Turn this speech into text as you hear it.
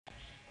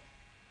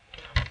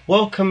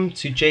Welcome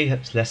to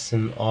JHEP's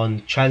lesson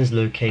on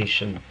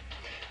translocation.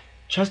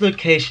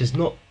 Translocation is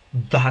not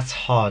that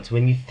hard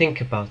when you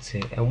think about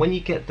it, and when you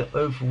get the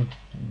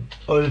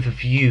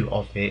overview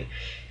of it,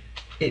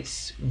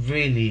 it's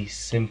really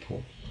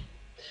simple.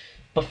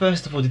 But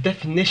first of all, the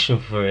definition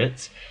for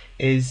it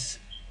is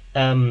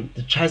the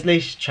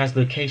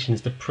translocation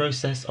is the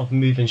process of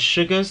moving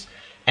sugars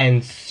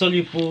and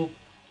soluble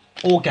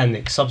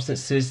organic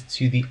substances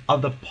to the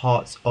other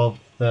parts of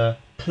the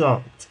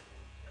plant.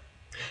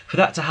 For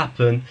that to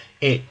happen,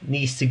 it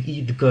needs to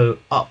either go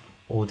up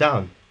or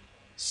down.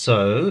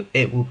 So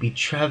it will be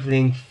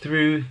traveling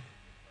through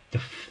the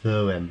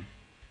phloem.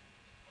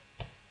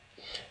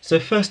 So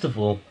first of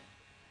all,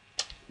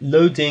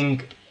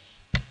 loading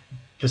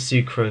the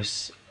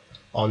sucrose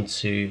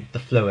onto the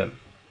phloem.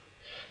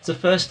 So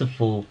first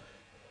of all,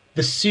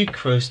 the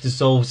sucrose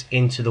dissolves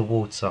into the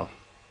water.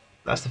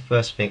 That's the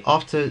first thing.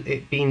 After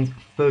it being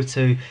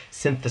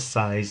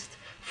photosynthesized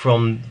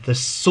from the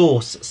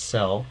source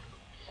cell,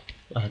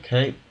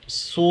 okay,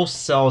 source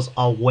cells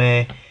are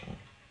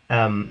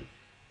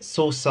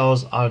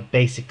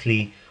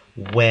basically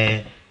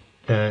where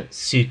the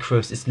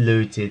sucrose is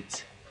loaded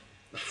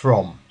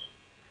from.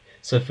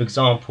 So for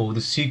example, the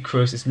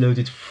sucrose is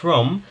loaded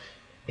from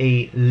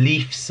a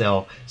leaf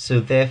cell, so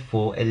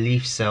therefore a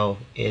leaf cell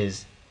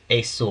is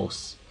a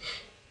source.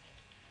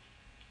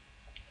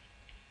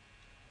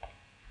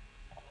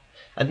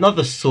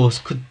 Another source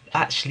could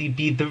actually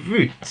be the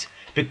root,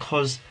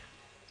 because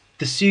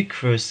the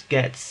sucrose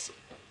gets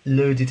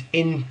loaded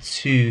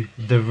into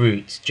the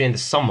root during the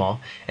summer,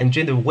 and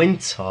during the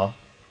winter,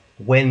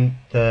 when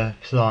the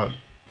plant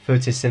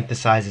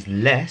photosynthesizes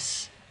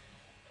less,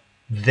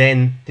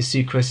 then the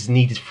sucrose is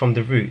needed from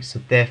the root, so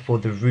therefore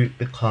the root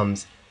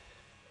becomes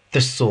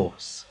the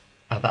source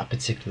at that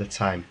particular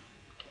time.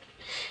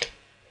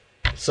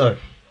 So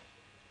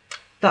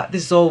that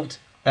dissolved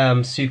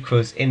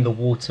sucrose in the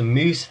water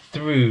moves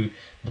through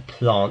the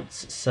plant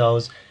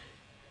cells,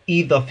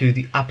 either through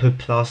the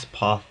apoplast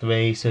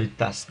pathway, so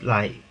that's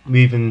like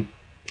moving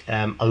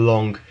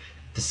along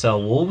the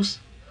cell walls,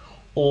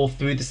 or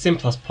through the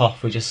symplast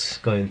pathway,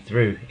 just going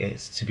through it,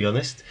 to be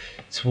honest,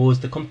 towards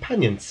the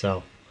companion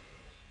cell.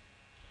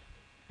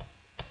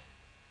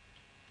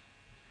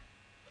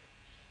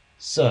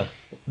 So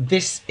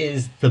this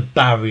is the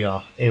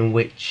barrier in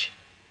which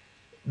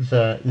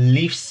the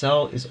leaf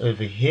cell is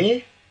over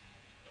here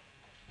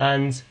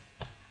and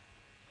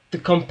the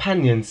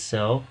companion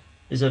cell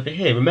is over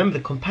here. Remember,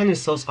 the companion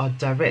cells are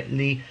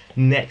directly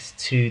next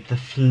to the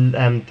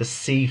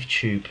sieve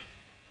tube.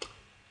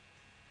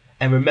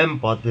 And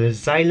remember, the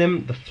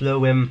xylem, the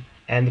phloem,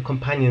 and the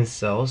companion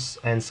cells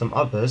and some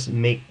others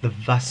make the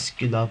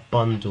vascular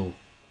bundle.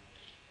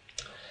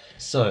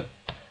 So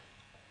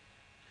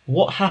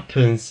what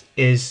happens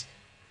is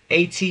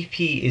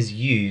ATP is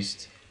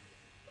used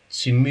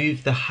to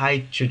move the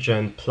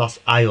hydrogen plus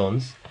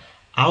ions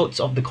out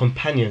of the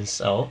companion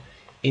cell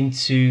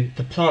into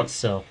the plant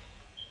cell,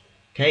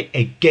 okay,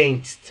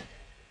 against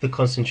the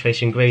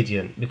concentration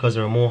gradient, because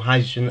there are more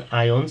hydrogen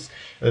ions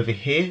over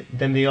here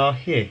than there are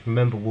here.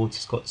 Remember,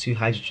 water's got two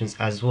hydrogens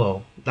as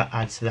well. That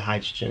adds to the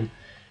hydrogen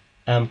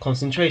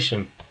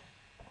concentration.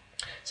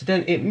 So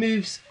then it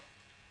moves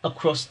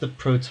across the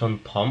proton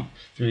pump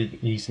through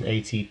using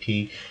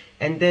ATP,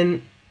 and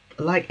then,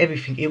 like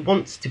everything, it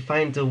wants to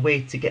find a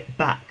way to get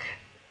back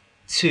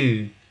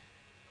to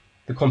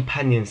the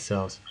companion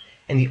cells,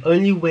 and the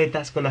only way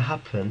that's going to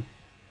happen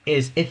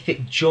is if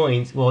it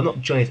joins, well,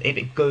 not joins, if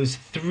it goes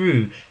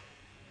through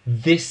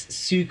this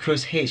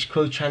sucrose H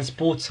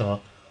co-transporter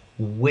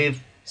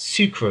with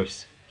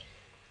sucrose.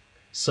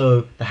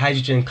 So the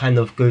hydrogen kind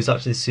of goes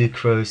up to the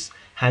sucrose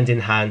hand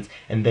in hand,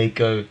 and they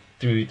go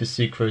through the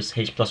sucrose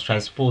H plus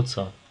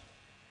transporter.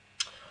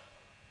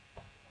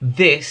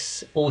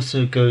 This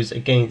also goes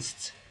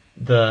against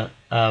the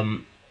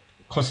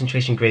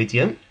concentration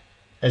gradient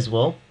as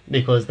well,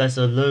 because there's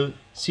a low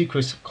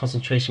sucrose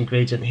concentration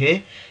gradient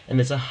here and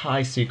there's a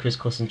high sucrose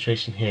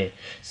concentration here.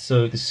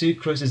 So the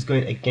sucrose is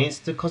going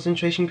against the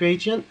concentration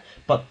gradient,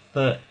 but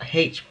the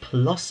H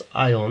plus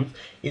ion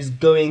is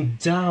going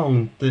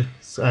down the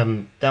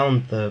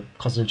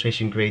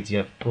concentration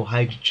gradient for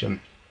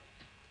hydrogen.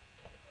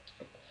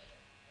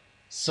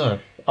 So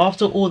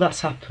after all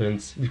that's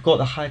happened, we've got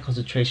the high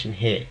concentration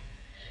here.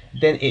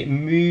 Then it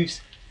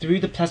moves through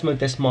the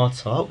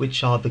plasmodesmata,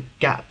 which are the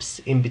gaps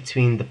in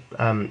between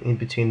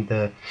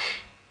the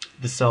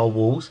cell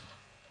walls,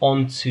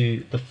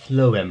 onto the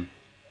phloem.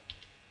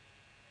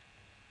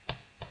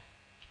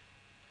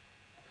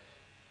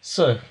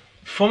 So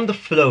from the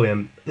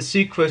phloem, the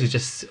sucrose is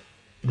just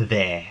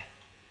there,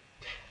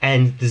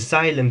 and the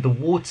xylem, the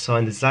water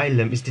in the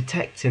xylem, is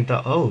detecting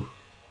that, oh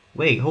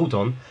wait, hold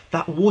on,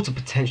 that water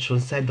potential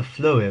inside the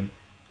phloem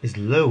is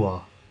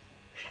lower.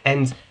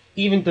 And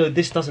even though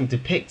this doesn't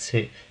depict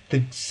it, the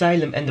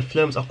xylem and the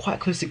phloems are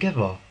quite close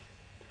together.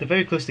 They're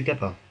very close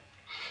together.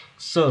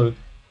 So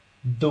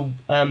the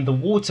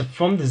water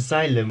from the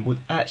xylem would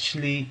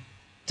actually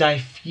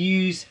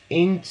diffuse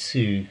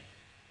into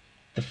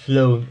the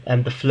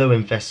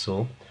phloem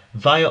vessel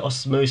via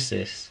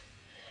osmosis,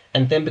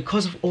 And then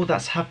because of all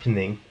that's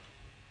happening,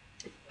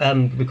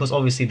 because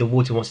obviously the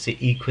water wants to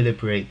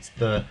equilibrate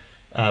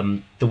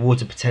the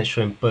water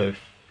potential in both,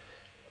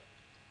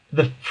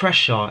 the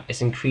pressure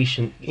is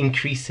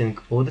increasing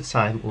all the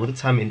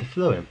time in the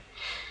phloem.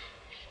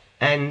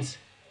 And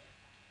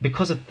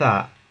because of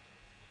that,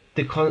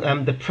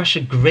 the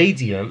pressure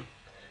gradient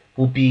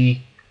will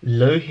be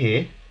low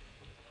here,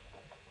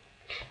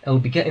 and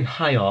will be getting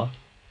higher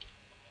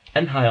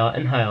and higher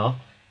and higher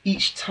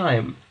each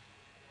time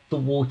the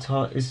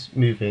water is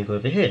moving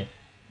over here.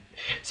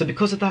 So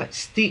because of that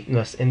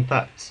steepness in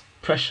that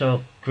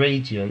pressure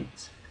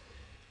gradient,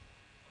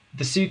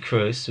 the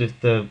sucrose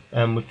with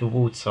the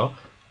water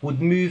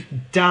would move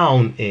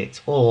down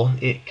it, or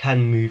it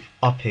can move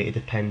up it. It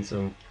depends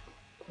on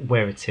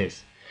where it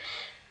is.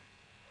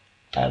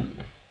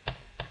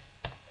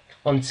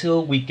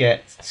 Until we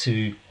get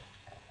to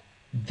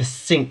the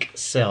sink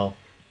cell.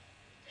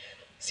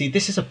 See,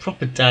 this is a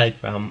proper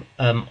diagram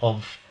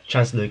of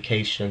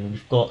translocation.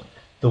 We've got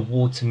the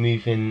water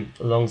moving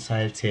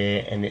alongside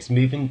here, and it's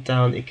moving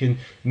down. It can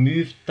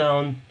move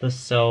down the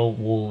cell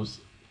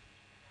walls.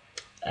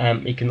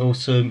 It can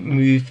also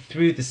move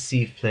through the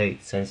sieve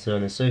plates and so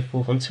on and so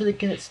forth until it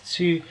gets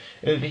to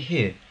over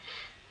here,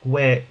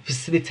 where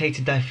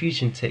facilitated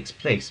diffusion takes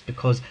place,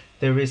 because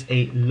there is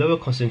a lower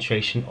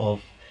concentration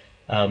of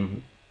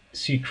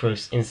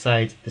sucrose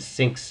inside the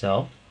sink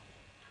cell,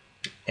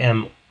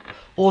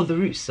 or the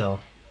root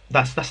cell.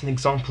 That's an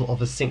example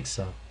of a sink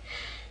cell.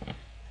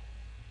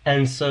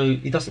 And so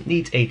it doesn't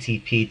need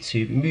ATP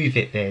to move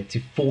it there,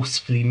 to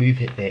forcefully move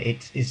it there.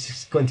 It's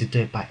just going to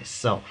do it by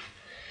itself.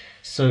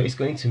 So it's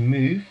going to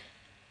move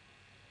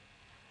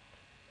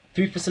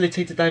through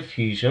facilitated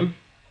diffusion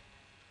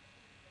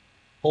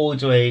all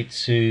the way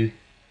to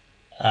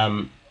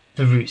the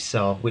root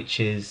cell, which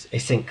is a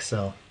sink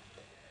cell.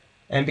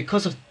 And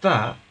because of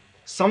that,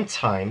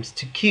 sometimes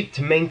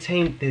to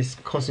maintain this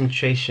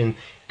concentration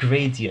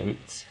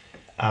gradient,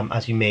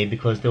 as you may,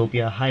 because there will be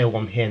a higher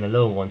one here and a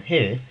lower one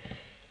here,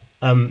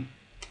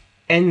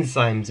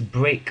 enzymes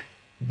break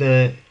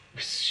the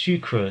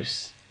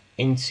sucrose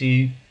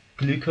into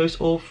glucose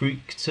or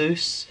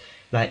fructose.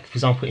 Like, for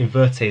example,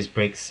 invertase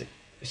breaks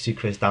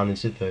sucrose down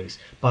into those,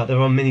 but there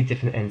are many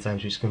different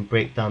enzymes which can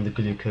break down the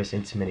glucose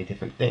into many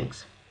different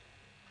things.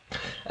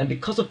 And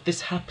because of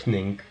this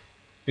happening,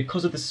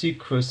 because of the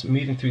sucrose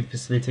moving through the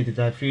facilitated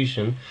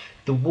diffusion,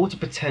 the water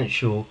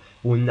potential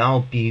will now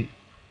be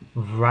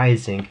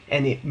rising,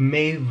 and it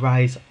may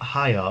rise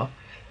higher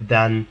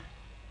than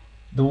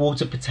the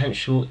water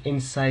potential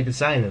inside the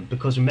xylem,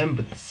 because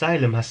remember, the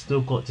xylem has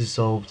still got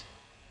dissolved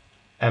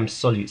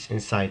solutes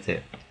inside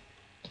it,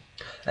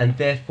 and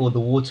therefore the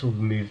water will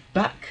move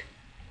back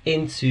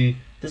into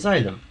the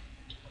xylem.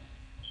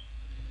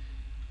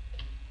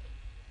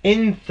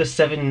 In the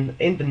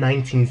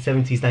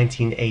 1970s,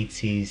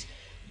 1980s,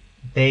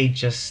 they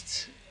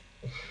just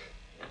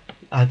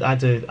I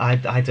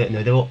don't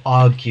know. They were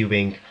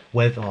arguing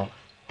whether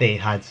they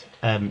had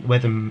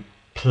whether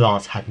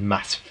plants had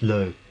mass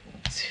flow.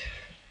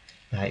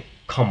 Like,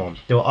 come on,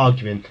 they were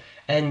arguing,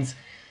 and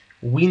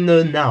we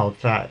know now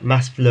that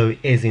mass flow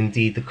is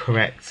indeed the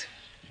correct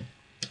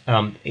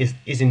is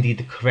indeed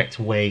the correct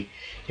way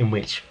in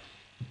which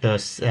the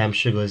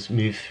sugars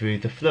move through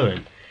the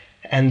phloem.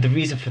 And the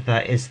reason for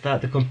that is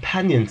that the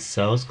companion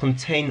cells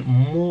contain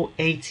more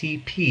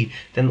ATP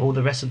than all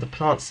the rest of the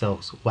plant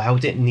cells. Why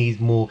would it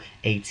need more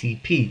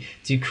ATP?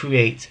 To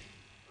create,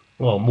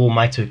 well, more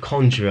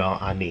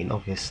mitochondria, I mean,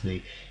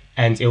 obviously.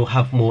 And it will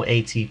have more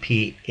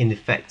ATP in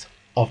effect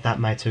of that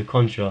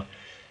mitochondria.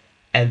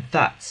 And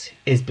that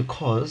is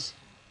because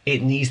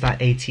it needs that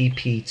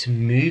ATP to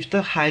move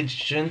the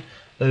hydrogen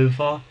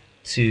over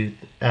to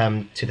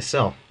the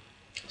cell,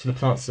 to the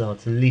plant cell,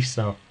 to the leaf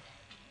cell.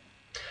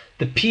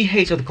 The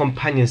pH of the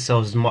companion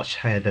cells is much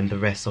higher than the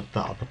rest of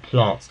the other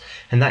plants,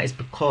 and that is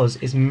because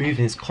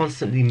it's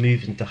constantly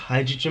moving the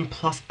hydrogen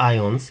plus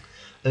ions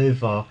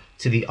over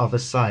to the other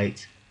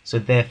side. So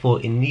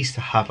therefore it needs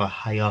to have a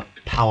higher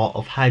power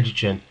of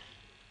hydrogen,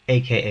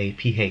 aka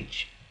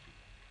pH.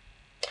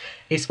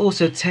 It's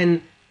also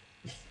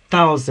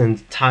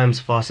 10,000 times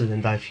faster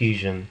than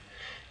diffusion.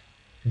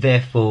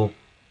 Therefore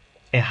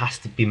it has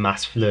to be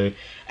mass flow.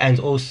 And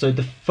also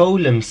the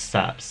phloem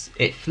saps,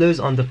 it flows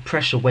under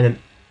pressure when an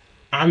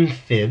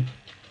anthids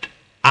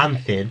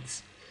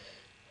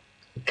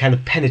kind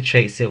of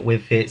penetrates it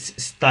with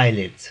its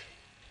stylid,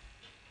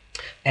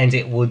 and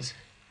it would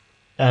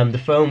the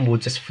foam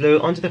would just flow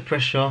under the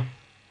pressure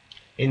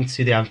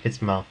into the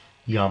amphid's mouth.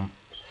 Yum.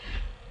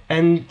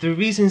 And the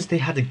reasons they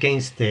had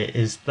against it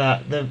is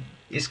that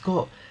it's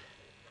got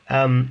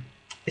a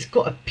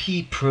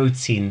P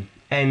protein,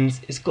 and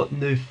it's got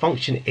no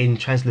function in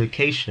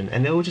translocation,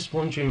 and they were just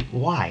wondering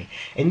why.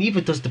 And neither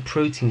does the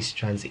protein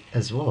strands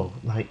as well.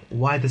 Like,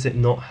 why does it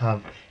not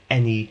have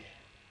any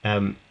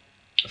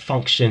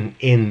function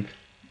in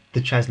the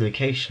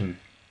translocation?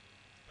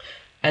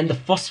 And the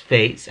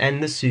phosphates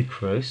and the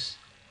sucrose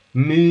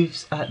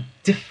moves at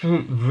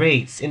different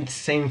rates in the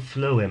same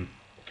phloem.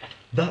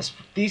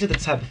 these are the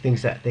type of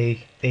things that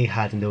they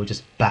had and they were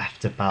just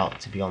baffed about,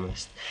 to be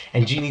honest.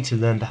 And you need to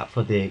learn that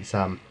for the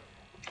exam,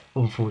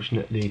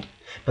 unfortunately.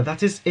 But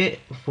that is it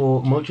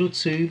for Module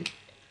 2,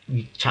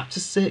 Chapter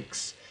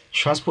 6,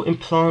 Transport in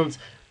Plants,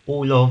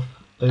 all of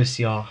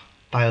OCR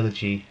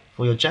Biology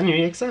for your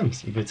January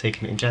exams, if you're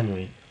taking it in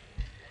January.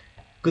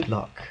 Good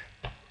luck.